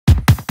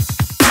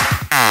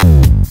Yo!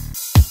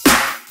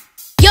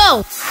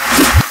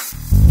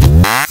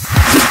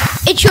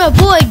 It's your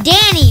boy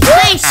Danny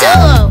playing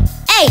solo.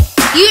 Hey,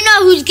 you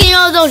know who's getting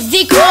all those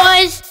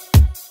victories?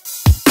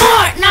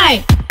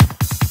 Fortnite!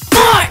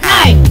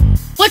 Fortnite!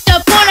 What's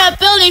the point of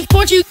building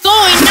sports you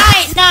going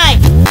night-night?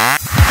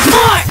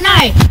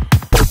 Fortnite!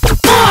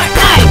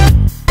 Fortnite!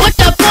 What's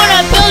the point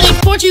of building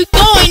sports you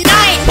going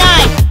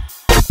night-night?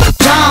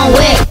 John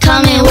Wick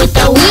coming with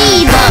the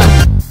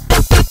Weeba.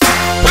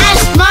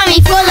 Ask mommy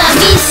for the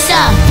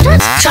visa.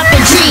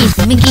 Chopping trees,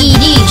 Mickey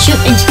D,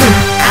 shooting screw.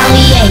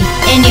 Ali A,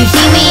 and you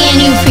see me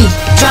and you freeze.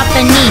 Drop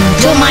a knee,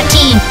 join my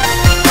team.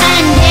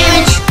 10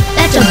 damage,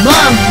 that's a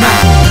bug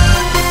bite.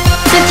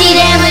 50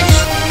 damage,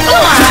 go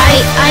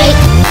alright,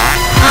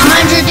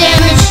 100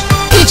 damage,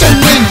 each a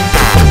minute.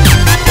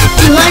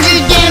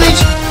 200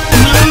 damage,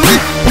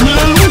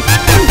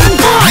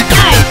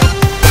 Fortnite!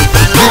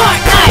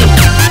 Fortnite!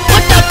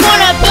 What's the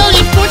point of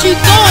building sports you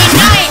going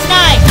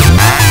night-night?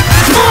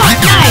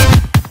 Fortnite!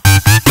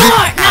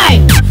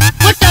 Fortnite!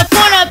 What's the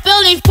point of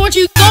building sports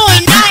you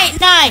going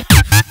night-night?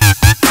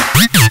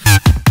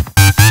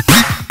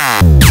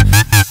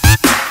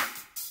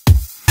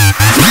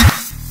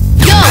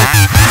 Yo!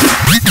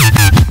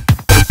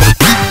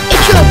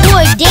 It's your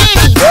boy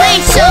Danny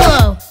playing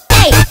solo.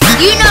 Hey,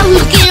 you know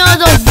who's getting all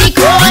those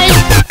victories?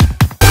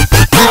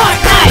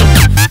 Fortnite!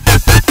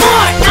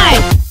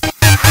 Fortnite!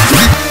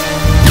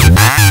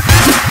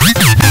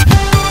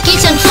 Get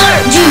some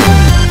slurp juice.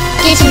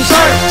 Get some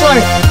slurp.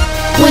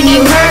 When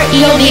you hurt,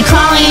 you'll be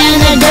crawling in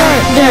the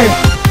dirt.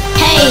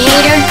 Hey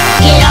hater,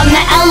 get on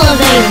the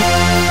elevator.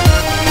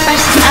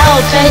 Press L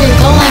cause you're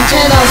going to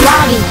the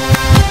lobby.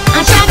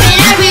 I'm trapping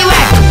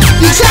everywhere.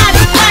 You trapped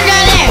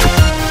under there.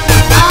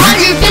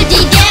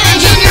 150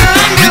 damage in your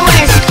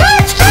underwear.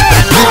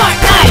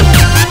 Fortnite!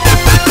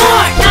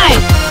 Fortnite!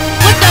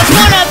 What's the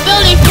point of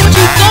building sports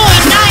you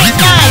going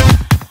night-night?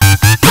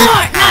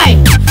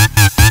 Fortnite!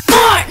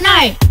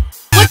 Fortnite!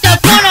 What's the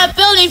point of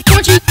building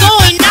sports you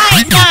going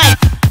night-night?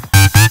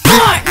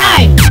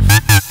 Fortnite!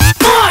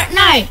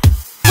 Fortnite!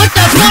 What's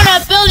the point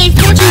of building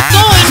sports you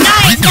going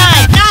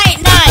night-night?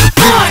 Night-night!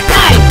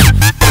 Fortnite!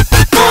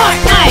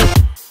 Fortnite!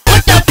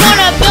 What's the point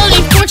of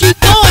building sports you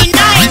going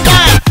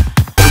night-night?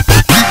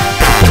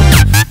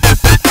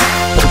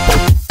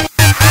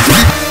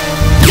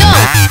 Yo!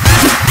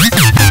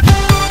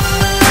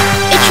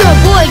 It's your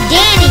boy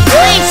Danny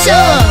playing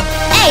solo.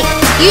 Hey,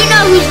 you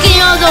know who's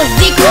getting all those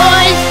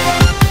victories?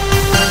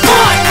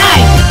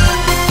 Fortnite!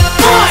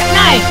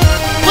 Fortnite!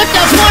 What's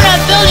the point of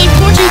building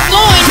sports you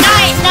going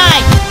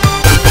night-night?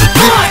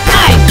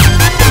 Fortnite!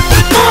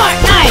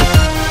 Fortnite!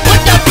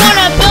 What's the point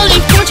of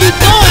building sports you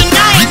going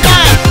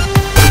night-night?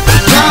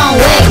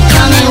 John Wick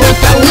coming with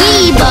the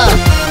Weeba.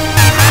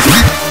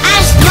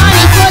 Ask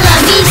mommy for the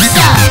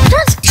visa.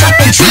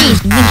 Chopping trees,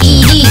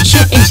 Mickey D,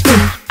 shooting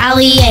screw.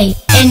 Ali A,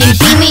 and you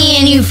see me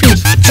and you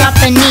freeze. Drop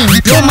a knee,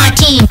 join my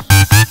team.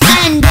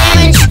 10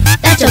 damage,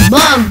 that's a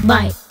bug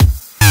bite.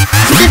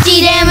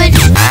 50 damage,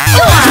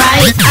 go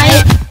alright,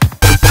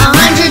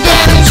 100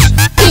 damage,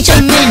 each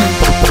a minute.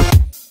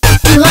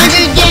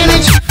 200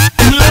 damage,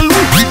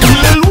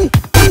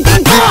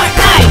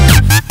 Fortnite!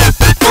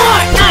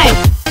 Fortnite!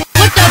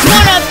 What's the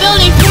point of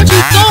building sports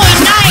you going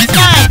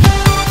night-night?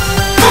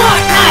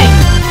 Fortnite!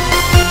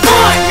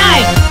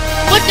 Fortnite!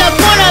 What's the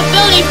point of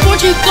building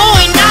sports you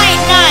going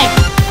night-night?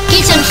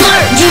 Get some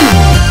slurp juice.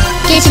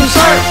 Get some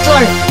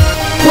slurp.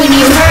 When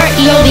you hurt,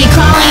 you'll be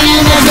crawling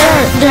in the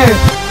dirt.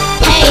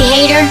 Hey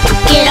hater,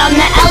 get on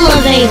the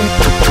elevator.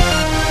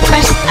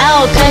 Press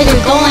L cause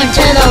you're going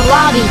to the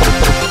lobby.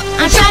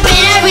 I'm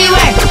trapping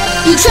everywhere.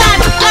 You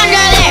trapped under